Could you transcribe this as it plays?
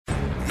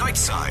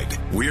Nightside.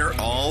 We're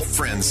all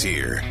friends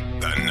here.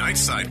 The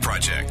Nightside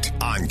Project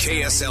on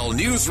KSL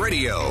News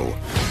Radio.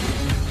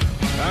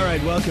 All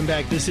right, welcome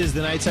back. This is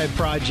the Nightside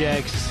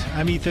Project.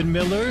 I'm Ethan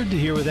Millard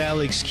here with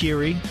Alex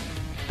Keary.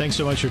 Thanks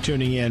so much for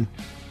tuning in.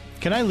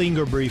 Can I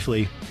linger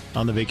briefly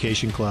on the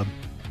Vacation Club?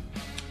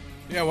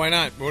 Yeah, why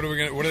not? What are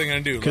they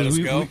going to do? Let us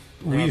go?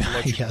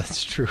 Yeah,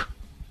 that's true.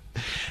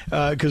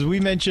 Because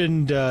we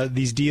mentioned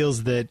these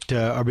deals that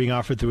are being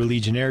offered through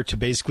Allegiant Air to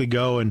basically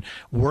go and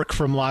work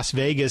from Las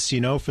Vegas,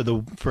 for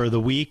the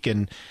week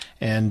and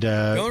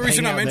the only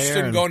reason I'm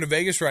interested in going to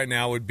Vegas right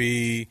now would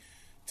be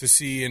to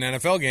see an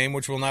NFL game,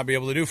 which we'll not be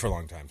able to do for a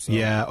long time. So.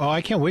 Yeah. Oh,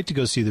 I can't wait to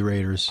go see the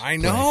Raiders. I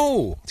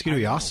know. It's going to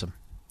be awesome.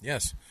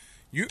 Yes.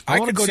 I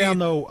want to go down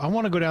though. I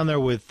want to go down there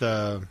with.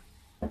 I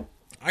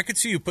could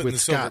see you putting the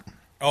Scott. silver.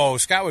 Oh,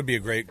 Scott would be a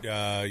great.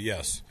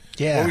 Yes.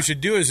 Yeah. What we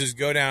should do is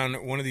go down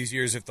one of these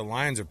years if the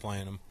Lions are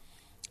playing them,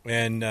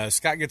 and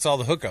Scott gets all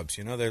the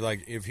hookups. They're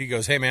like, if he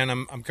goes, hey man,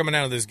 I'm coming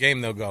out of this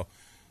game, they'll go,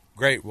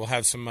 great, we'll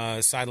have some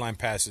sideline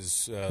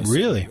passes.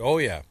 Really? Oh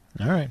yeah.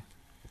 All right.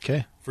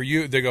 Okay. For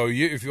you, they go.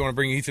 If you want to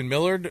bring Ethan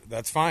Millard,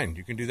 that's fine.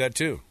 You can do that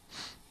too.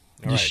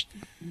 All right.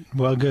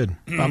 Well, good.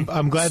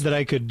 I'm glad that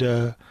I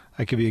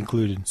could be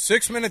included.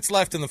 6 minutes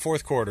left in the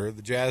fourth quarter.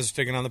 The Jazz are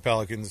taking on the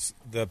Pelicans.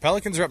 The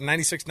Pelicans are up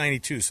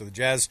 96-92, so the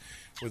Jazz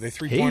with a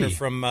three-pointer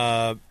from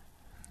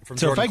So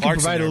Jordan if I can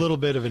Clarkson provide there. a little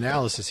bit of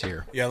analysis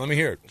here. Yeah, let me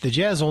hear it. The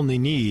Jazz only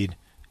need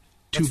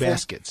two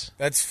baskets.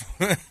 That's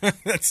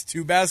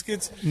two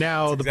baskets.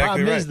 Now, That's the exactly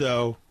problem right. is,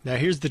 though,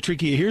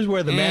 here's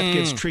where the math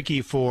gets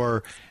tricky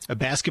for a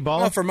basketball.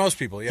 Well, for most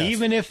people, yes.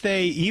 Even if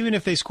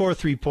they score a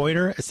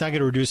three-pointer, it's not going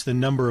to reduce the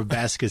number of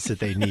baskets that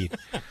they need.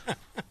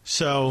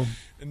 So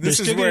they're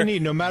still going to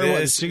need, no matter what,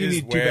 they're still going to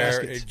need two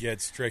baskets. It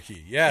gets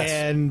tricky, yes.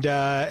 And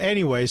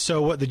anyway,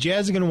 so what the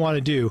Jazz are going to want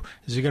to do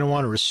is they're going to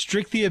want to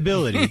restrict the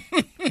ability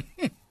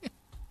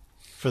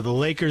for the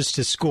Lakers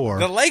to score.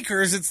 The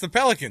Lakers, it's the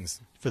Pelicans.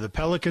 For the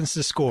Pelicans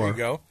to score. There you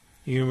go.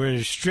 You're going to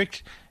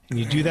restrict, and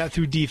you do that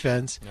through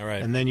defense. All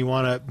right. And then you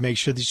want to make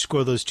sure that you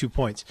score those 2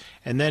 points.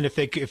 And then if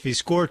they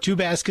score two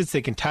baskets,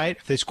 they can tie it.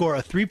 If they score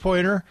a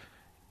three-pointer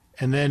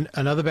and then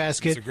another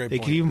basket, they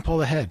point. can even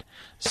pull ahead.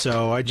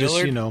 So I just,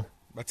 Millard,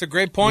 that's a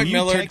great point, will you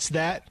Millard.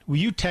 Will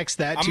you text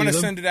that I'm to going them? to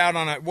send it out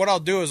on what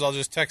I'll do is I'll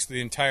just text the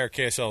entire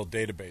KSL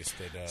database.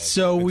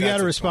 So we got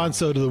a response,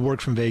 though, to the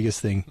work from Vegas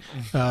thing.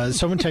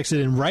 Someone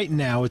texted in right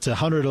now. It's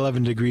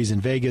 111 degrees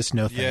in Vegas.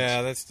 No thanks.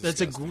 Yeah,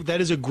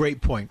 that is a great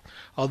point.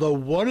 Although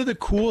one of the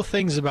cool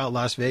things about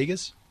Las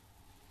Vegas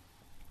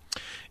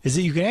is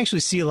that you can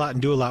actually see a lot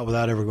and do a lot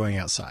without ever going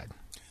outside.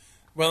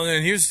 Well,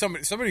 and here's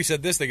somebody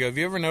said this. They go, have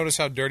you ever noticed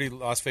how dirty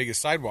Las Vegas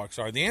sidewalks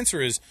are? The answer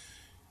is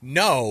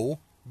no,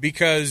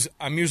 because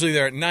I'm usually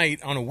there at night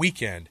on a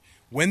weekend.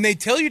 When they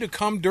tell you to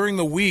come during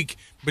the week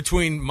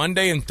between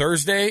Monday and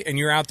Thursday and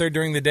you're out there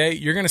during the day,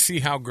 you're going to see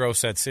how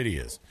gross that city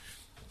is.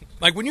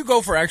 Like when you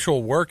go for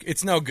actual work,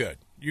 it's no good.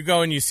 You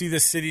go and you see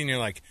this city and you're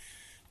like,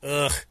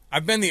 ugh.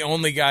 I've been the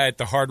only guy at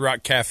the Hard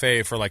Rock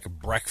Cafe for like a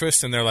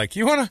breakfast, and they're like, do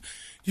you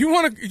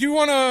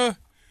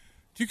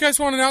guys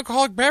want an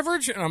alcoholic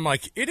beverage? And I'm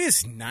like, it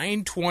is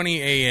 9:20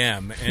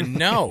 a.m. and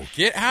no,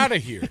 get out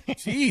of here.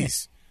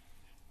 Jeez.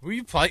 Will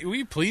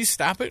you please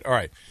stop it? All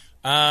right.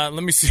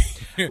 Let me see.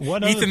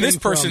 Ethan, this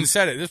person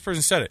said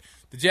it.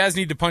 The Jazz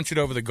need to punch it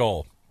over the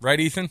goal. Right,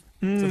 Ethan?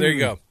 So there you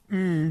go.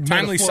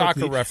 Timely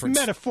soccer reference.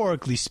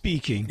 Metaphorically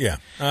speaking. Yeah.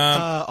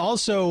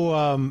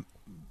 Also,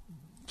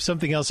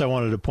 something else I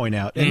wanted to point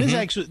out, and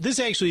this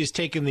actually has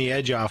taken the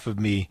edge off of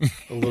me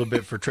a little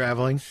bit for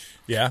traveling.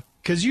 Yeah.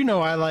 Because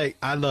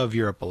I love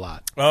Europe a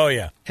lot. Oh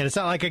yeah. And it's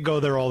not like I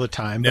go there all the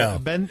time. No.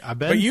 I've been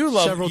but you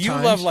love several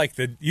times.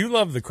 You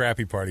love the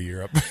crappy part of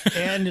Europe.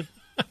 And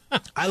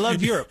I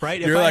love Europe, right?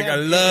 You're I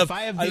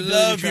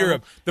love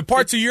Europe. The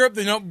parts of Europe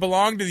that don't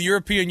belong to the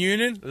European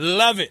Union,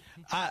 love it.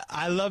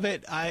 I love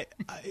it.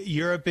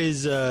 Europe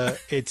is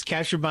it's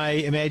captured my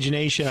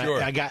imagination.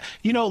 Sure. I got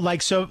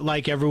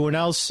like everyone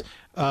else.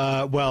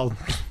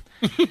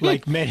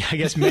 Like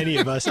many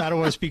of us. I don't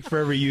want to speak for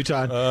every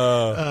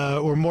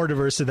Utah. We're more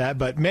diverse than that,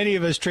 but many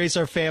of us trace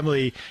our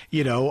family,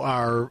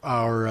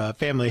 our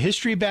family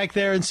history back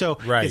there, and so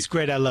It's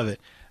great. I love it.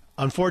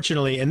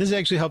 Unfortunately, and this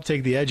actually helped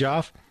take the edge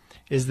off,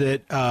 is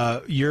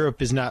that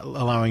Europe is not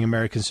allowing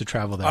Americans to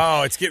travel there.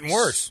 Oh, it's getting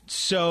worse.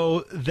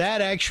 So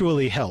that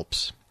actually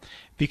helps.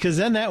 Because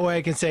then that way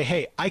I can say,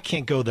 hey, I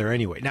can't go there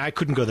anyway. Now, I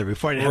couldn't go there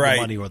before. I didn't have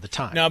the money or the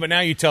time. No, but now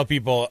you tell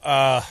people,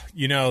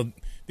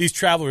 these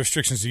travel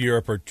restrictions to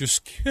Europe are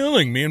just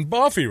killing me and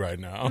Buffy right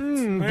now.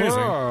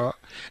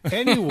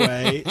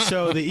 Anyway,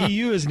 so the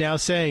EU is now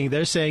saying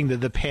that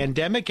the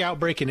pandemic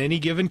outbreak in any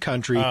given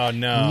country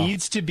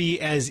needs to be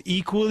as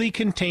equally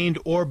contained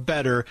or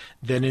better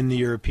than in the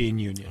European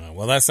Union.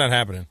 Well, that's not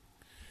happening.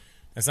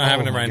 That's not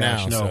happening right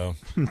now. No.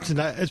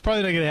 So. It's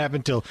probably not going to happen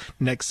until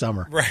next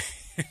summer. Right.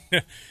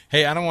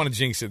 Hey, I don't want to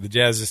jinx it. The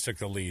Jazz just took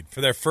the lead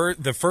for their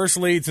the first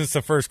lead since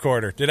the first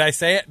quarter. Did I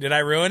say it? Did I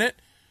ruin it?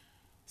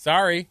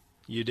 Sorry.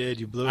 You did.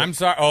 You blew it. I'm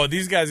sorry. Oh,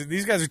 these guys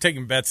are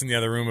taking bets in the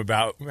other room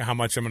about how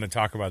much I'm going to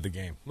talk about the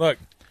game. Look.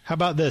 How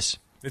about this?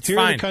 It's here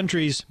fine. Are the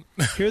countries.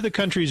 Here are the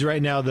countries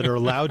right now that are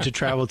allowed to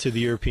travel to the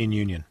European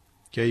Union.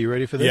 Okay, you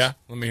ready for this? Yeah,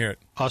 let me hear it.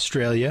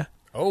 Australia.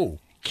 Oh.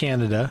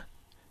 Canada.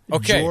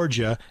 Okay.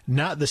 Georgia,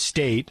 not the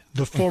state,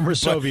 the former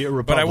Soviet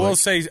Republic.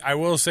 But I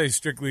will say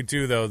strictly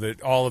too, though,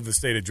 that all of the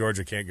state of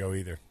Georgia can't go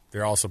either.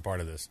 They're also part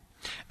of this.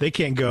 They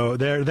can't go.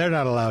 They're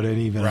not allowed in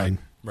even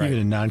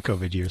in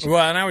non-COVID years. Well,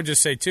 and I would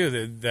just say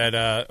too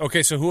that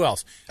okay. So who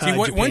else? See,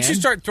 Japan? once you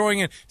start throwing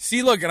in,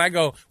 look, and I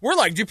go, we're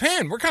like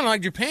Japan. We're kind of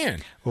like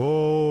Japan.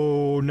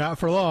 Oh, not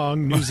for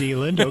long. New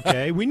Zealand.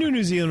 Okay, we knew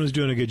New Zealand was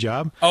doing a good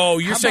job. Oh,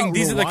 you're saying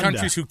these Rwanda? are the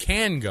countries who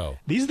can go.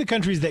 These are the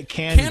countries that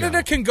can.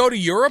 Canada can go to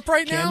Europe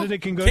right now. Canada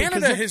can go.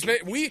 Canada has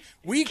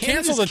we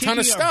canceled a ton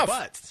of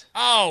stuff.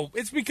 Oh,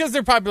 it's because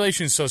their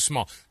population is so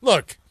small.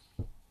 Look.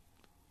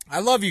 I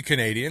love you,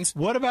 Canadians.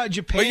 What about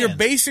Japan? But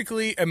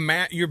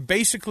you're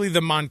basically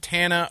the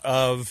Montana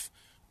of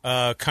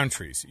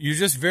countries. You're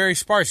just very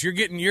sparse. You're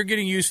getting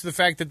used to the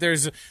fact that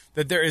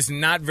there is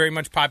not very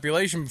much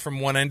population from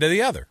one end to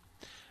the other.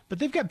 But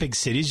they've got big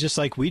cities just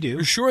like we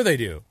do. Sure, they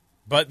do.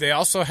 But they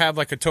also have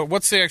like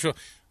what's the actual?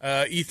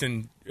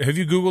 Ethan, have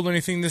you Googled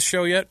anything this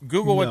show yet?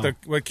 Google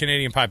what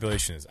Canadian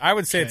population is. I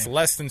would say it's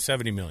less than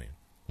 70 million.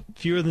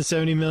 Fewer than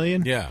 70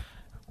 million? Yeah.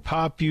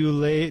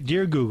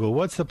 Dear Google,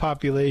 what's the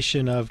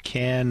population of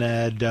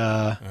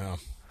Canada?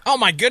 Oh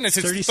my goodness,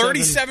 it's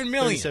 37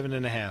 million. 37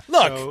 and a half.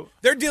 Look,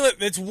 they're dealing.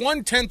 It's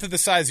 1/10 of the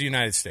size of the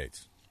United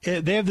States.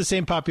 They have the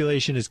same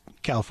population as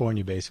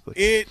California, basically.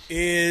 It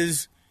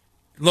is.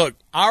 Look,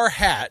 our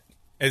hat,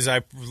 as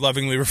I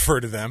lovingly refer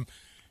to them,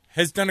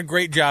 has done a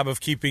great job of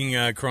keeping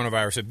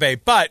coronavirus at bay.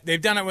 But they've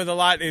done it with a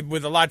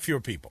lot fewer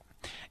people.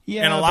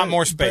 Yeah, and a lot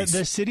more space. But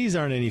the cities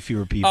aren't any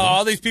fewer people. Oh,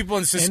 all these people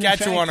in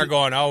Saskatchewan are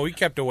going, we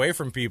kept away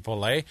from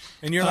people, eh?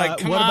 And you're like,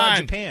 come on. What about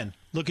Japan?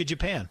 Look at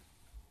Japan.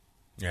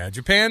 Yeah,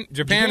 Japan's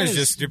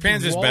just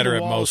better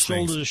at most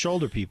things. Shoulder to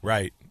shoulder people.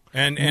 Right.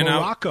 And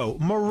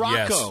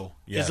Morocco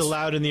is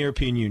allowed in the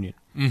European Union.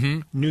 Mm-hmm.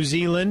 New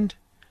Zealand,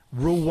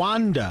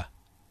 Rwanda,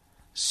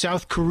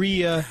 South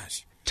Korea,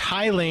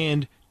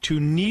 Thailand,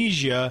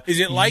 Tunisia,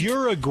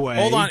 Uruguay.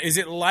 Hold on, is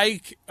it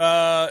like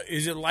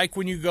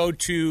when you go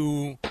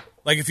to,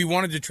 like, if you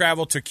wanted to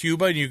travel to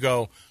Cuba and you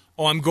go,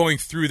 I'm going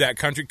through that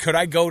country, could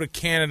I go to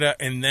Canada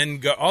and then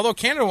go? Although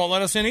Canada won't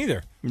let us in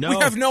either. No. We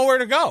have nowhere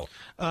to go.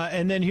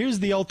 And then here's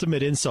the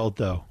ultimate insult,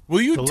 though.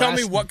 Will you tell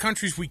me what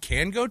countries we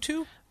can go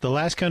to? The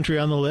last country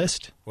on the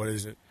list. What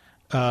is it?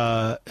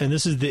 And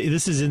this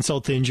is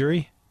insult to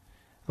injury.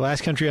 The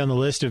last country on the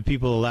list of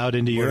people allowed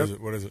into Europe.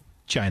 What is it?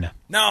 China.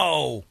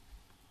 No.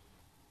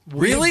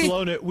 Really?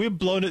 We've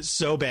blown it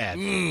so bad.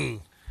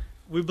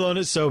 We've blown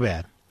it so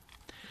bad.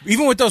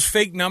 Even with those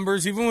fake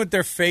numbers, even with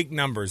their fake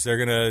numbers, they're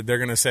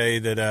gonna say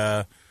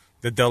that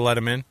they'll let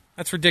them in.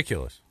 That's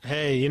ridiculous.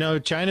 Hey,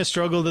 China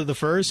struggled at the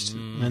first,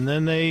 and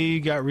then they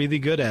got really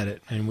good at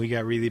it, and we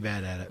got really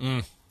bad at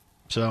it.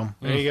 So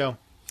there you go.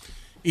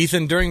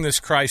 Ethan, during this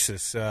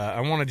crisis, I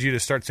wanted you to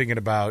start thinking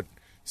about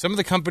some of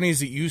the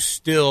companies that you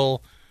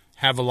still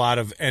have a lot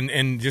of,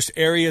 and just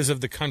areas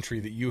of the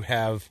country that you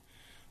have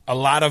a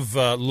lot of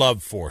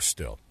love for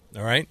still.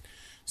 All right?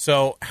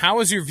 So how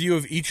has your view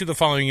of each of the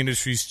following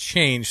industries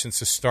changed since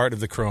the start of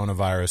the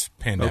coronavirus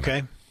pandemic?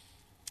 Okay.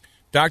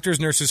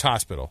 Doctors, nurses,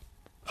 hospital.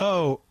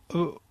 Can't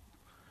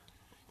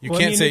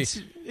say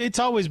it's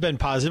always been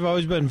positive.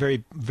 Always been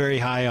very, very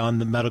high on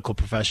the medical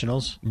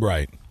professionals.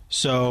 Right.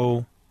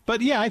 So,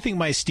 but yeah, I think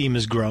my esteem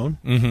has grown.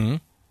 Mm-hmm.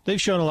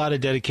 They've shown a lot of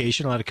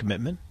dedication, a lot of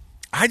commitment.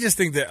 I just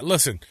think that,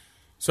 listen,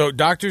 so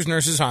doctors,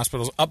 nurses,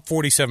 hospitals, up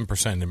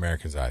 47% in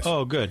Americans' eyes.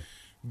 Oh, good.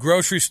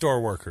 Grocery store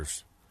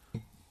workers.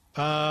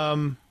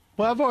 Well,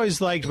 I've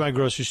always liked my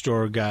grocery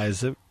store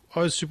guys. They're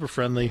always super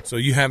friendly. So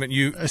you haven't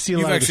I see a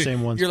lot of the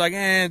same ones. You're like,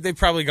 they've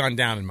probably gone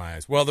down in my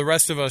eyes. Well, the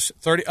rest of us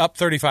up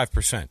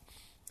 35%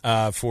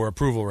 for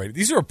approval rating.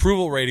 These are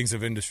approval ratings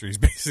of industries,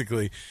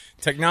 basically.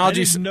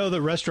 Technology. I didn't know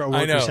that restaurant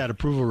workers had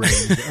approval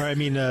ratings. Or I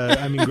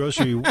mean,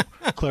 grocery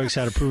clerks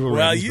had approval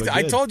ratings. Well,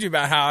 I told you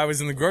about how I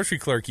was in the grocery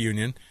clerk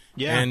union.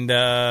 Yeah.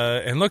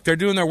 And look, they're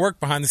doing their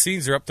work behind the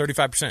scenes. They're up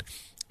 35%.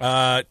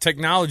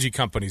 Technology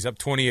companies up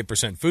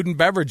 28%. Food and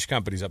beverage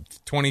companies up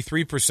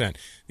 23%.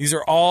 These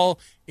are all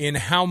in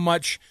how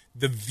much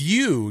the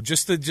view,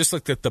 just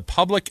like the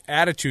public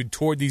attitude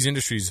toward these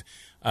industries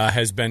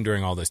has been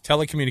during all this.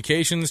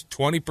 Telecommunications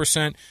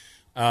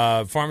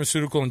 20%.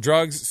 Pharmaceutical and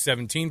drugs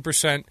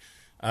 17%.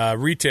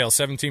 Retail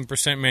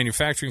 17%.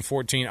 Manufacturing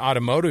 14%.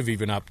 Automotive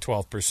even up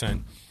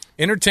 12%.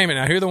 Entertainment.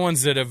 Now here are the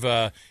ones that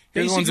have.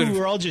 Basically,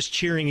 we're all just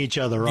cheering each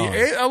other on.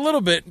 A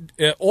little bit.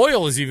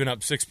 Oil is even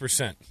up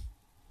 6%.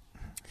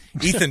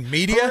 Ethan,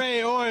 media.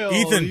 Hooray, oil.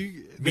 Ethan,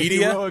 the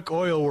media. Heroic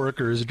oil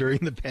workers during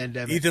the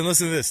pandemic. Ethan,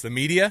 listen to this. The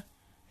media,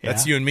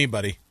 that's you and me,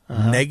 buddy.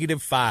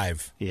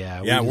 -5.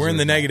 Yeah, we're in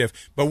the negative.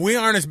 But we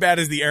aren't as bad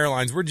as the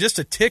airlines. We're just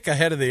a tick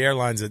ahead of the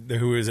airlines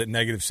who is at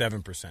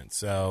 -7%.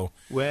 So,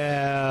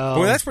 well,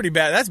 boy, that's pretty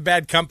bad. That's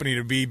bad company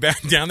to be back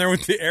down there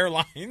with the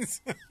airlines.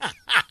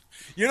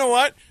 You know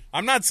what?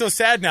 I'm not so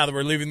sad now that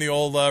we're leaving the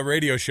old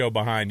radio show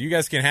behind. You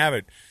guys can have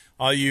it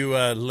all you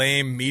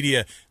lame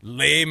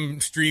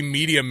stream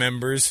media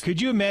members.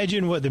 Could you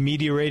imagine what the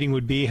media rating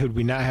would be had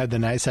we not had the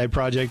Nightside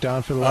Project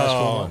on for the last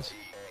 4 months?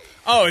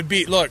 Oh, it'd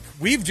be, look,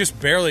 we've just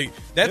barely,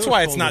 that's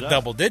why it's not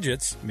double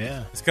digits.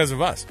 Yeah. It's because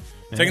of us.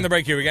 Yeah. Taking the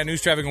break here. We got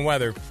news, traffic, and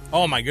weather.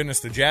 Oh, my goodness,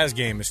 the Jazz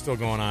game is still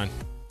going on.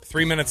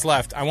 3 minutes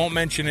left. I won't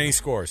mention any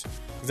scores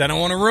because I don't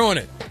want to ruin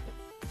it.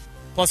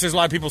 Plus, there's a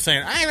lot of people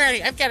saying,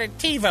 I've got a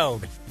TiVo.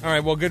 All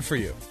right, well, good for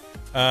you.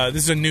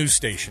 This is a news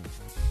station.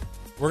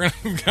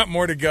 We've got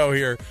more to go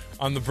here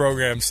on the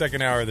program.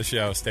 Second hour of the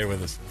show. Stay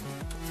with us.